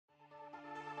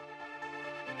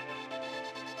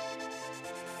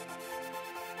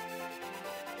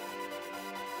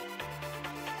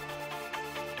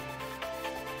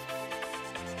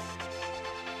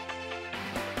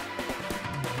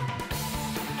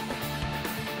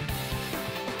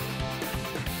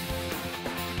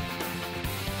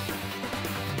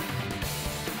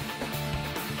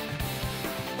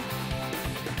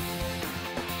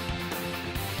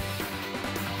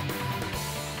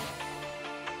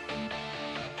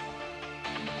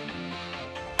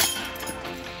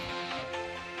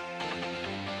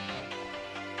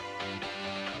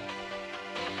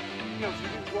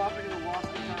swapping to the lost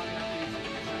and found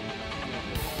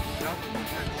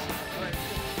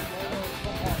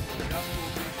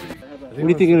What do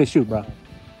you think you're gonna shoot, bro?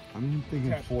 I'm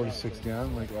thinking 4 to 6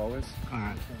 down, like always. All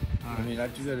right. I mean, I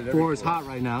do that at every 4 is course. hot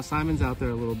right now. Simon's out there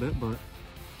a little bit, but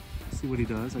let's see what he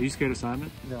does. Are you scared of Simon?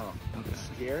 No. Okay.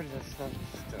 Scared? That's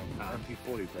not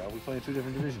MP40, bro. We play in 2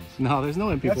 different divisions. No, there's no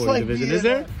MP40 That's like division, me is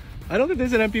there? I don't think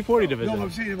there's an MP40 division. No,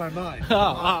 I'm saying in my mind.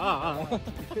 Ah. I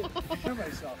hear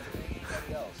myself than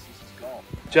anybody else. This is golf.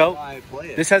 Joe, I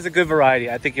play it. this has a good variety.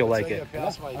 I think you'll like That's it. how you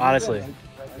pass my- Honestly. I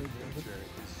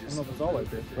don't know if it's all like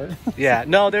this, but... Yeah.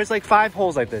 No, there's like 5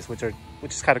 holes like this, which is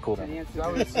kind of cool. Is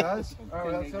that what it says? All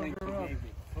right, that's something wrong.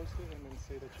 Post it and then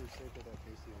say that you're safe with that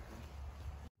pasty, okay?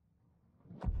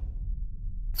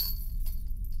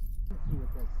 See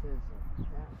what that says.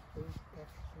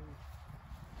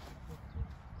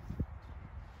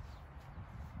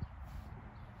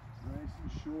 Nice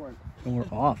and short. And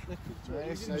we're off.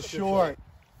 Nice and short.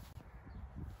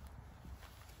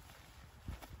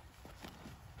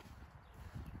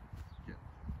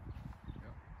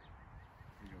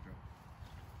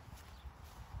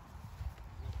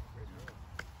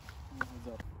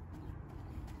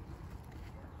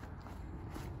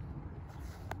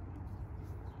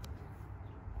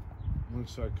 I'm gonna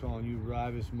start calling you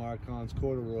Raivis Markons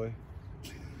Corduroy.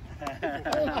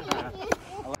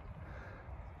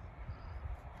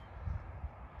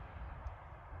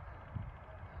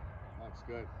 That's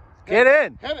good. Get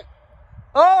in. Hit it.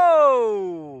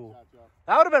 Oh,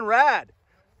 that would have been rad.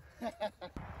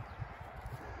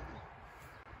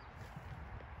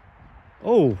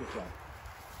 Oh.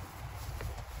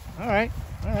 All right.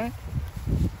 All right.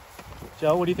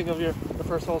 Joe, what do you think of the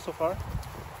first hole so far?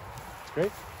 It's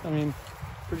great. I mean,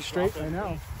 pretty straight right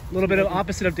now. A little bit of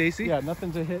opposite of Daisy. Yeah,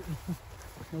 nothing to hit.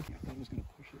 I was going to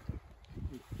push it.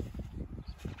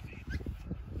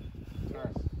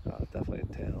 Oh, definitely a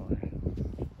tail.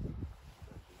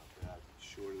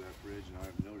 Short of that bridge, and I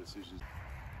have no decisions.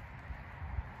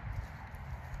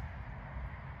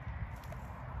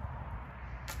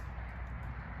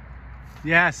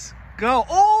 Yes. Go.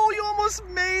 Oh, you almost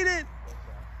made it.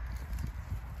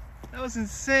 That was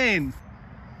insane.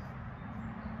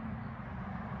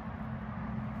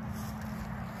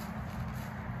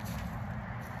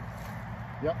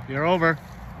 Yep. You're over.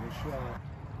 Good shot.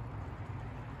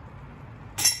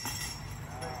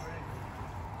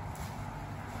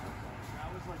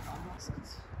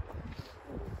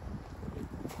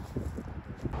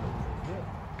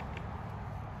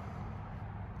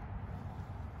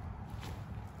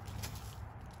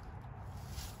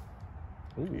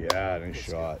 Yeah, nice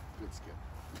shot. Good skip.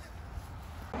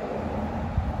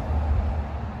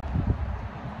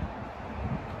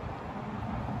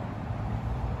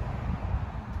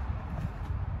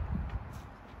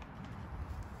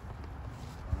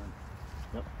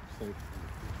 Yep, safe. Is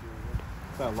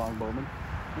that a long bowman?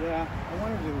 Yeah, I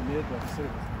wanted to do mid, but safe.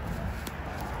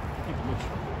 Keep the mid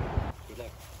short. Good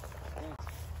luck. Thanks.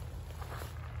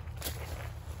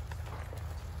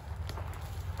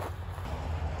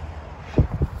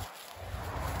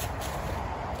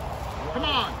 Come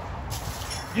on!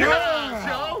 Yeah,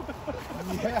 Joe!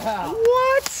 Yeah!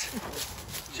 What?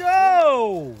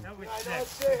 Joe! That was I sick. don't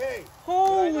say hey.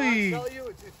 Holy! Did I not tell you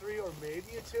it's a 3 or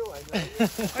maybe a 2? I know you.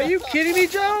 Are you kidding me,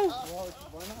 Joe? Well,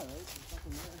 why not, right? There's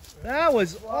nothing there. That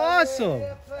was awesome.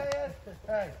 Yeah, player.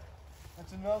 Hey,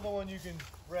 that's another one you can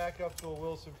rack up to a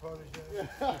Wilson protege.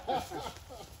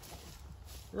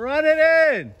 Run it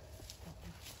in.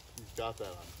 He's got that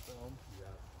on film. Yeah.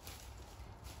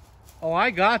 Oh,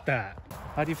 I got that.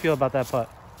 How do you feel about that putt?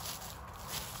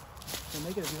 Can't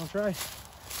make it if you don't try.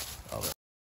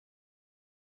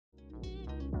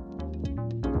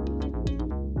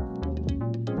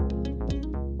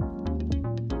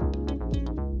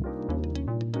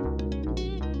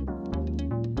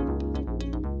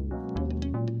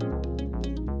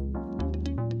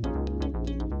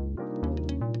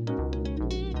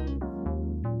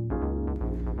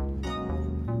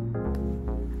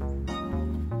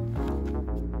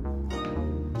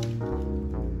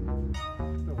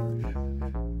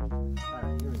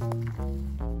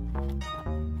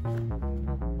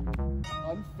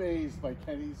 Unfazed by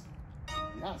Kenny's.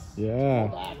 Yes. Yeah.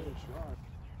 Go back.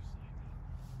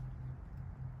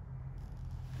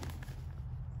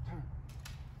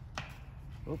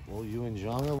 Oh, well, you and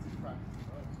John are...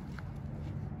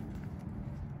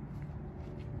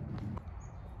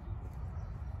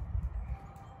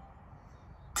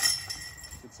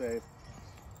 Good save.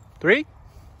 3?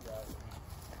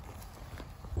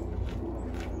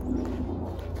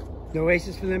 No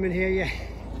aces for them in here yet?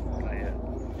 Not yet.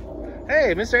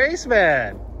 Hey, Mr. Ace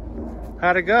Man.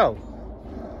 How'd it go?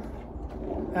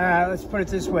 Let's put it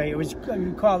this way. It was,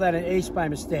 you call that an ace by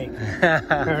mistake.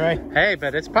 All right. Hey,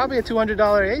 but it's probably a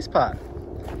 $200 ace pot.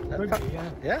 Could be, yeah.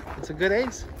 Yeah, it's a good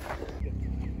ace.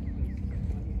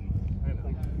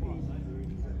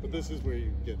 But this is where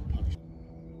you get punished.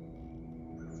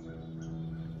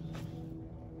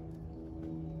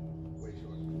 Way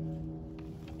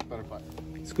short. Better putt.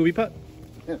 Scooby putt?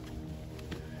 Yeah.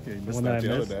 Yeah, you missed One that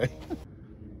that I the other day.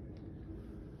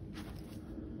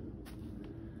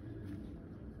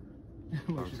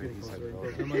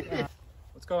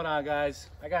 What's going on, guys?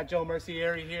 I got Joe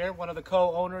Mercieri here, one of the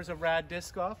co-owners of Rad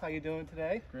Disc Golf. How you doing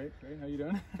today? Great, great. How you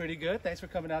doing? Pretty good. Thanks for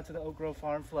coming out to the Oak Grove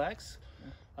Farm Flex.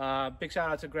 Big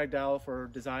shout out to Greg Dowell for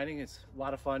designing. It's a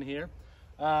lot of fun here.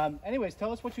 Anyways,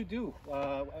 tell us what you do.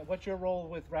 What's your role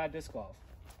with Rad Disc Golf?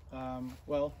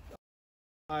 Well,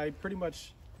 I pretty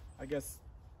much, I guess,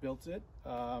 built it.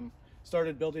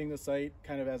 Started building the site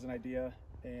kind of as an idea,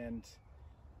 and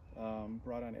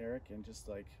brought on Eric, and just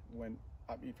like went.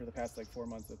 I mean, for the past like 4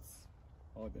 months, that's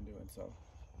all I've been doing. So,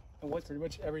 and what's pretty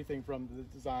much everything from the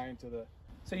design to the.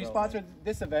 So you sponsored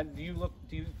this event. Do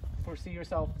you foresee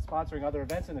yourself sponsoring other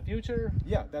events in the future?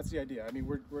 Yeah, that's the idea. I mean,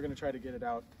 we're going to try to get it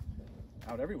out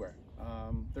everywhere.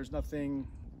 There's nothing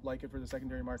like it for the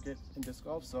secondary market in disc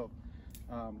golf, so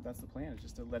that's the plan. Is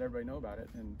just to let everybody know about it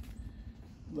and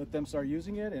let them start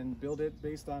using it and build it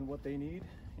based on what they need.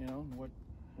 You know, what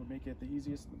would make it the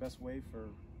easiest and the best way for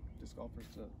disc golfers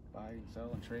to buy and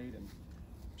sell and trade and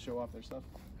show off their stuff.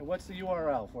 And what's the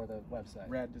URL for the website?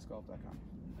 RADDiscGolf.com.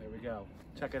 There we go.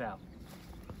 Check it out.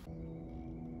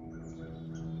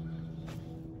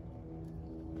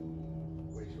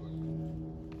 Way short.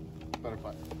 Better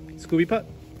putt. Scooby putt?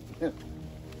 Yeah.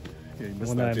 Yeah, you missed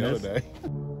One that that I the missed. other day.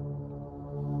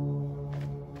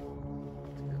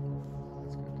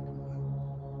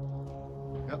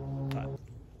 Yep.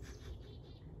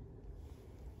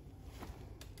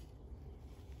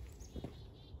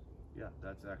 Yeah,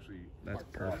 that's actually. That's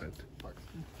perfect. Mark.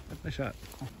 That's my shot.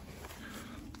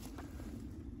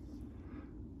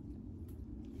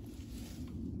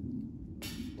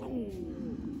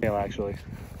 Tail, actually.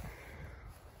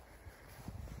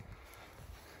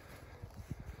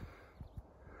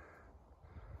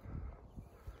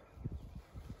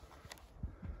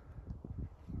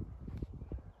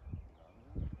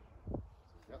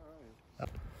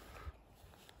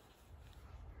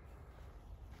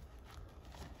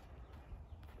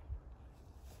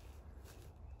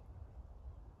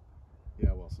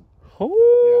 Yeah, Wilson.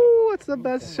 Oh, it's the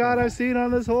best shot I've seen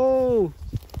on this hole.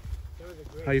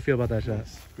 How you feel about that shot?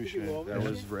 Appreciate it. That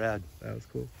was rad. That was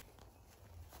cool.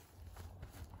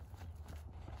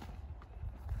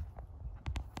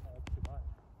 That's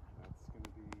going to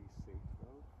be safe,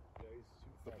 though.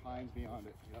 The pines beyond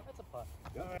it. Yep. That's a putt.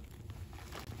 Yep.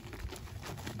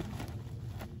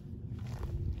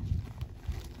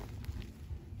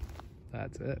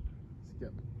 That's it.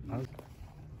 Skip.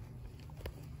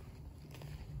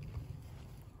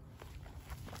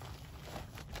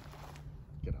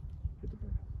 Get up. Hit the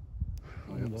bird.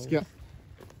 Oh, yeah. Whoa. Skip.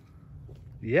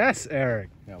 Yes, Eric.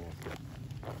 Yeah, well, skip.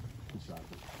 Good shot.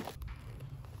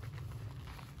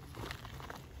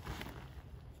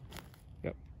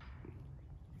 Yep.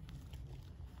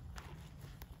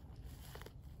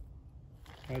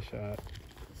 Nice shot.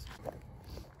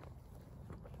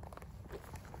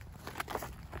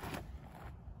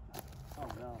 Oh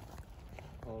no.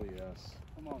 Oh, yes.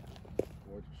 Come on.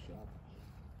 Gorgeous shot.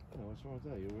 Oh, what's wrong with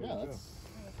that? You Yeah, that's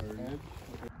very good.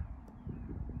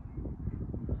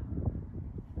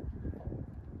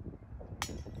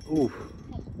 Ooh.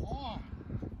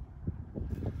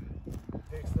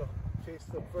 Takes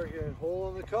the friggin' hole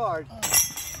in the card.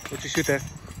 What'd you shoot there?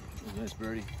 Nice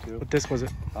birdie too. What disc was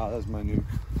it? Oh, that was my new.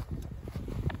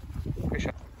 Great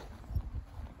shot.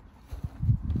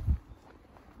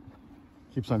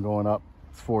 Keeps on going up.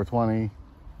 It's 420.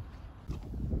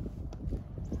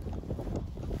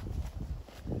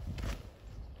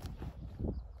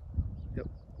 Yep.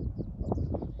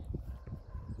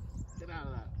 Get out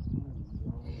of that.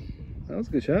 That was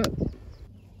a good shot.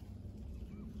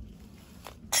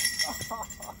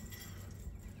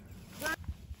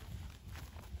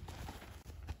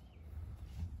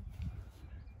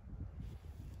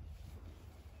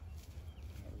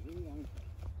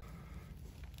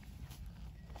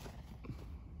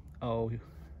 Oh.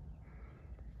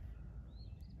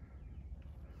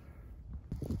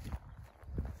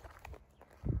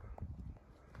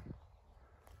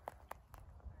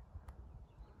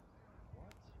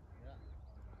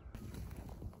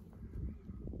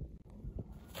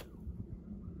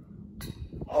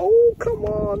 Oh, come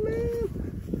on, man.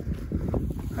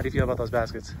 How do you feel about those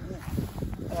baskets?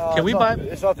 Can we buy?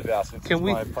 It's not the baskets. Can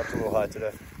we? My putt's a little high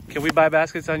today. Can we buy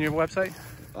baskets on your website?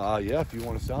 Yeah, if you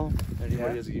want to sell them.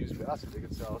 Anybody has a used basket, they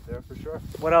can sell it there for sure.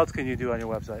 What else can you do on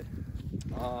your website?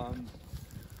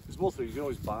 There's multiple. You can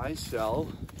always buy, sell.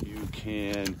 You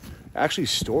can actually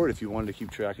store it if you wanted to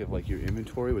keep track of like your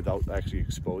inventory without actually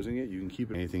exposing it. You can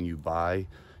keep it. Anything you buy,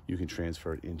 you can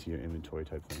transfer it into your inventory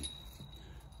type thing.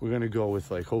 We're gonna go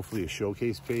with like hopefully a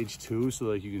showcase page too, so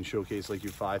like you can showcase like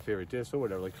your 5 favorite discs or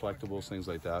whatever, like collectibles, things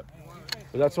like that.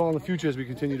 But that's all in the future as we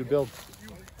continue to build.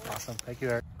 Awesome. Thank you,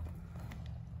 Eric.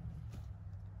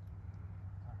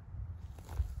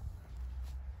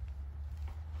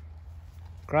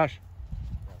 Crush.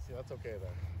 Yeah, see, that's okay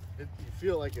then. You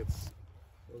feel like it's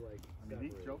like. I mean,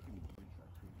 he's joking.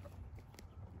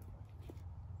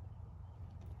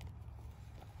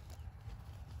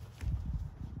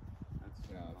 That's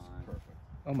perfect.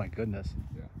 Oh my goodness.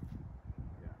 Yeah.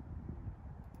 Yeah.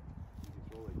 You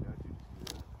control like that, you just do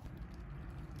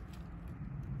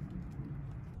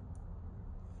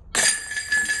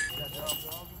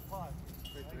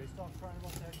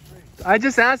that. I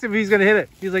just asked him if he's gonna hit it.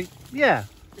 He's like, yeah.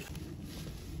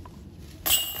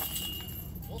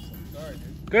 Sorry,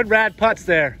 dude. Good rad putts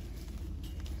there.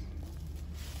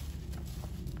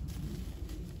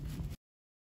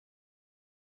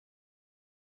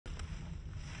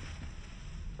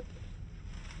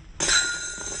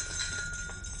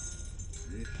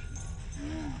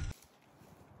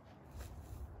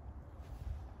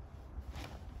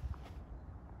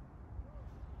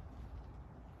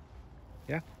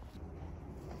 Yeah.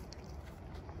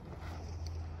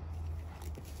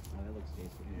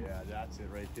 Yeah, that's it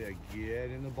right there.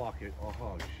 Get in the bucket.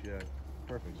 Oh shit.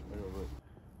 Perfect. Right over it.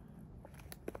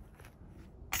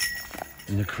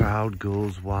 And the crowd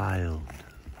goes wild.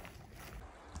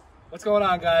 What's going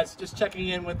on, guys? Just checking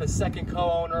in with the second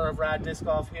co-owner of Rad Disc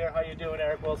Golf here. How you doing,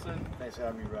 Eric Wilson? Thanks for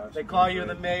having me, Raj. They call you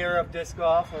the mayor of disc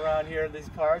golf around here in these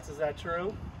parts. Is that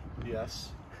true?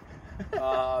 Yes.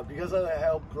 Because I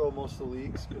help grow most of the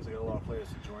leagues, because I got a lot of players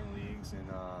to join leagues and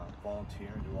volunteer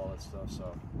and do all that stuff.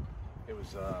 So it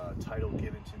was a title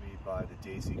given to me by the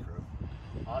Daisy crew.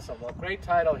 Awesome. Well, great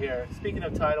title here. Speaking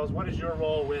of titles, what is your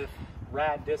role with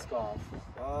Rad Disc Golf?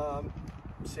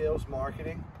 Sales,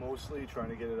 marketing, mostly trying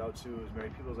to get it out to as many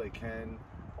people as I can,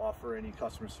 offer any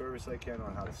customer service I can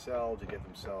on how to sell, to get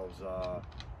themselves,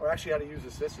 or actually how to use the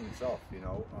system itself, you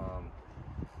know.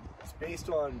 It's based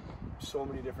on so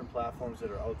many different platforms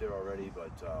that are out there already,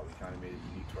 but we kind of made it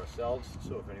unique to ourselves.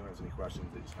 So if anyone has any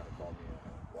questions, they just kind of call me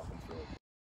and walk them through it.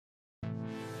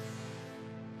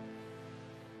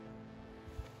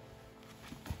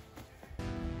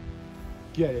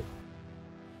 Get it.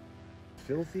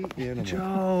 Filthy animal.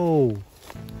 Joe!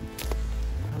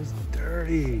 That was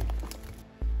dirty.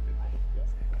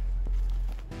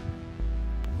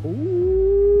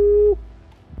 Ooh!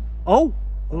 Oh!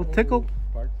 Little tickle.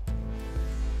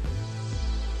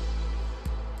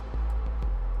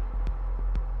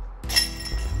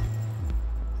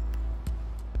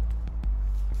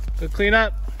 Good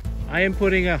cleanup. I am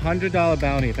putting a $100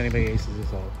 bounty if anybody aces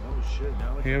this hole. Oh shit,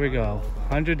 now it's Here we go.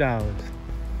 $100.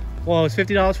 Well, it's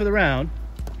 $50 for the round.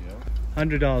 Yeah.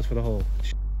 $100 for the hole.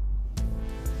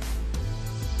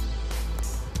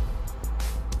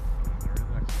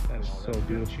 That is so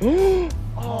beautiful.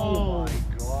 Oh my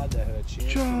god, that had a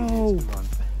chance. Joe!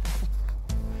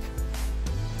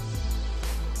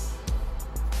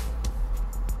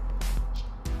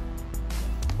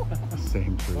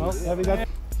 Same tree. Well, having that.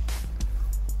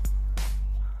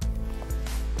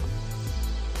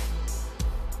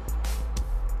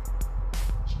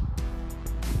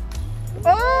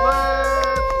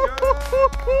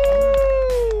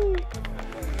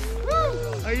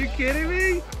 Are you kidding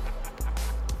me?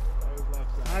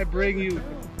 I bring you.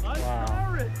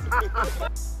 Wow.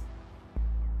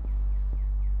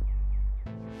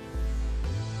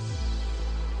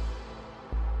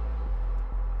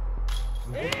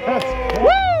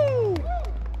 Woo!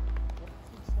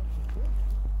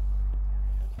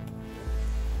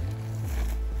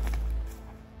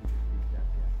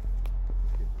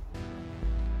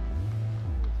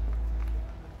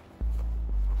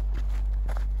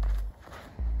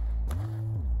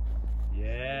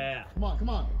 Yeah. Come on, come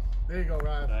on. There you go,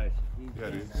 Ryan. Nice. Yeah,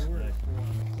 dude.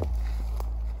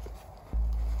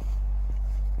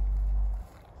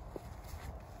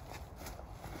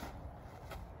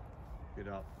 Get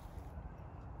up.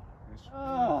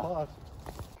 Oh.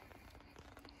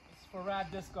 It's for Rad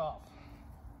Disc Golf.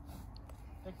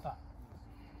 Big top.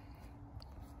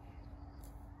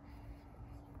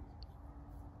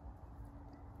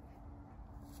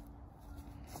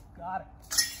 Got it.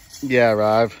 Yeah,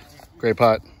 Rive. Great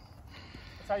putt.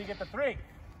 That's how you get the 3.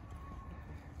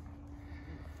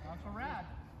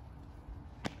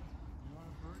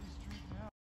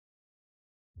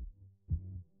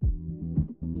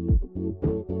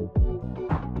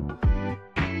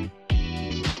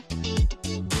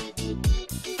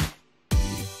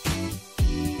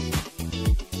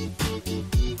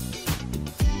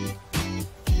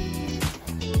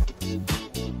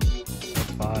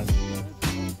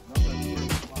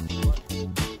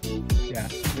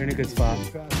 You're in a good spot.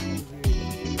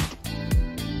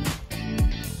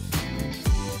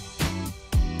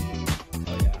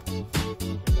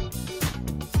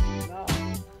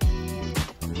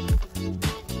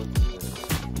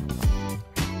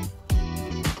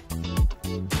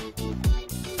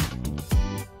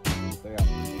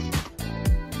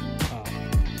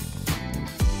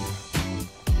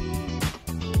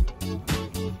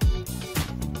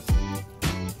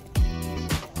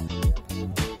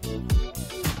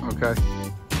 Okay.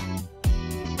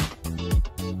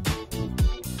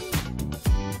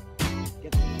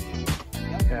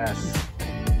 Yes.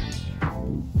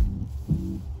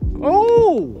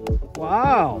 Oh!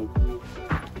 Wow.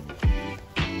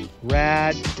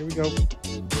 Rad. Here we go.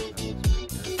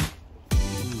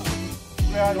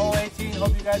 We're on hole 18.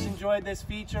 Hope you guys enjoyed this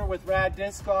feature with Rad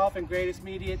Disc Golf and Greatest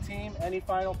Media Team. Any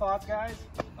final thoughts, guys?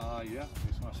 Yeah, I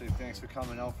just want to say thanks for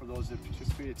coming out. For those that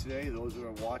participated today, those that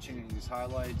are watching these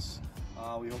highlights,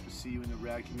 we hope to see you in the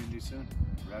Rad community soon.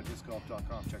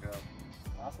 RADDiscGolf.com. Check it out.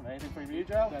 Awesome. Anything from you,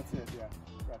 Joe? That's it, yeah.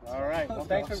 All right. Well,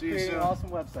 thanks for creating an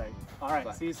awesome website. All right.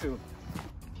 Bye. See you soon.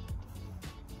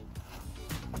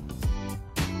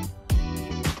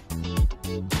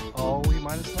 Oh, we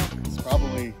might have stopped. It's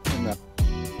probably in the.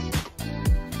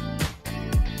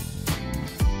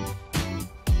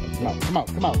 Come out, come out,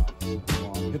 come out. Come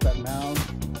on, hit that mound.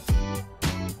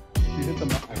 If you hit the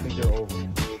mound, I think you're over.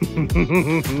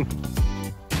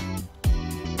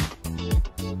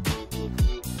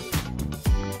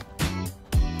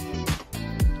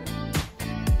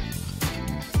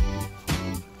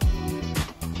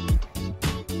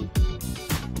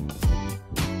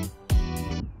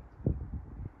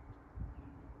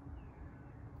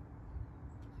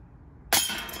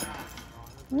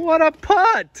 What a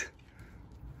putt!